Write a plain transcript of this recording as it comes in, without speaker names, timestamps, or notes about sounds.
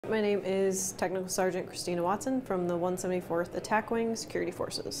My name is Technical Sergeant Christina Watson from the 174th Attack Wing Security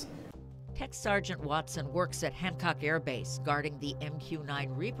Forces. Tech Sergeant Watson works at Hancock Air Base, guarding the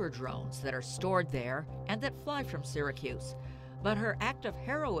MQ-9 Reaper drones that are stored there and that fly from Syracuse. But her act of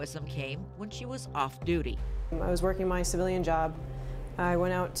heroism came when she was off duty. I was working my civilian job. I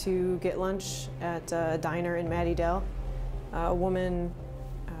went out to get lunch at a diner in Mattydale. A woman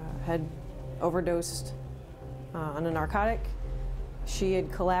had overdosed on a narcotic. She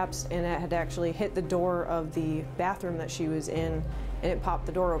had collapsed and it had actually hit the door of the bathroom that she was in, and it popped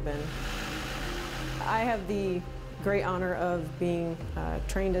the door open. I have the great honor of being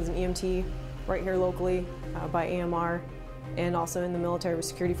trained as an EMT right here locally by AMR, and also in the military with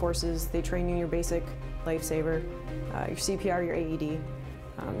security forces. They train you in your basic lifesaver, your CPR, your AED.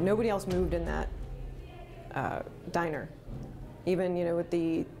 Nobody else moved in that diner. Even, with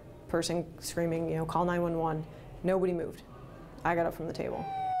the person screaming, call 911, nobody moved. I got up from the table.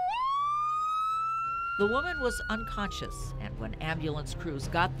 The woman was unconscious, and when ambulance crews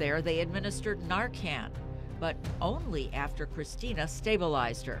got there, they administered Narcan, but only after Christina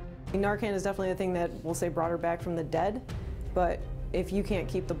stabilized her. Narcan is definitely the thing that we'll say brought her back from the dead, but if you can't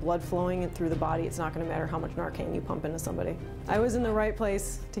keep the blood flowing through the body, it's not going to matter how much Narcan you pump into somebody. I was in the right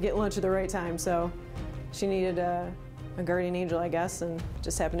place to get lunch at the right time, so she needed a guardian angel, I guess, and it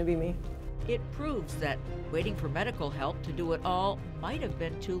just happened to be me. It proves that waiting for medical help to do it all might have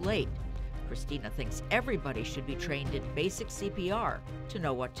been too late. Christina thinks everybody should be trained in basic CPR to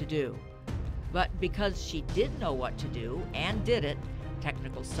know what to do. But because she did know what to do and did it,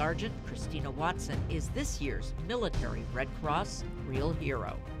 Technical Sergeant Christina Watson is this year's Military Red Cross Real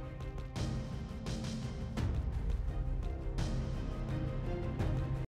Hero.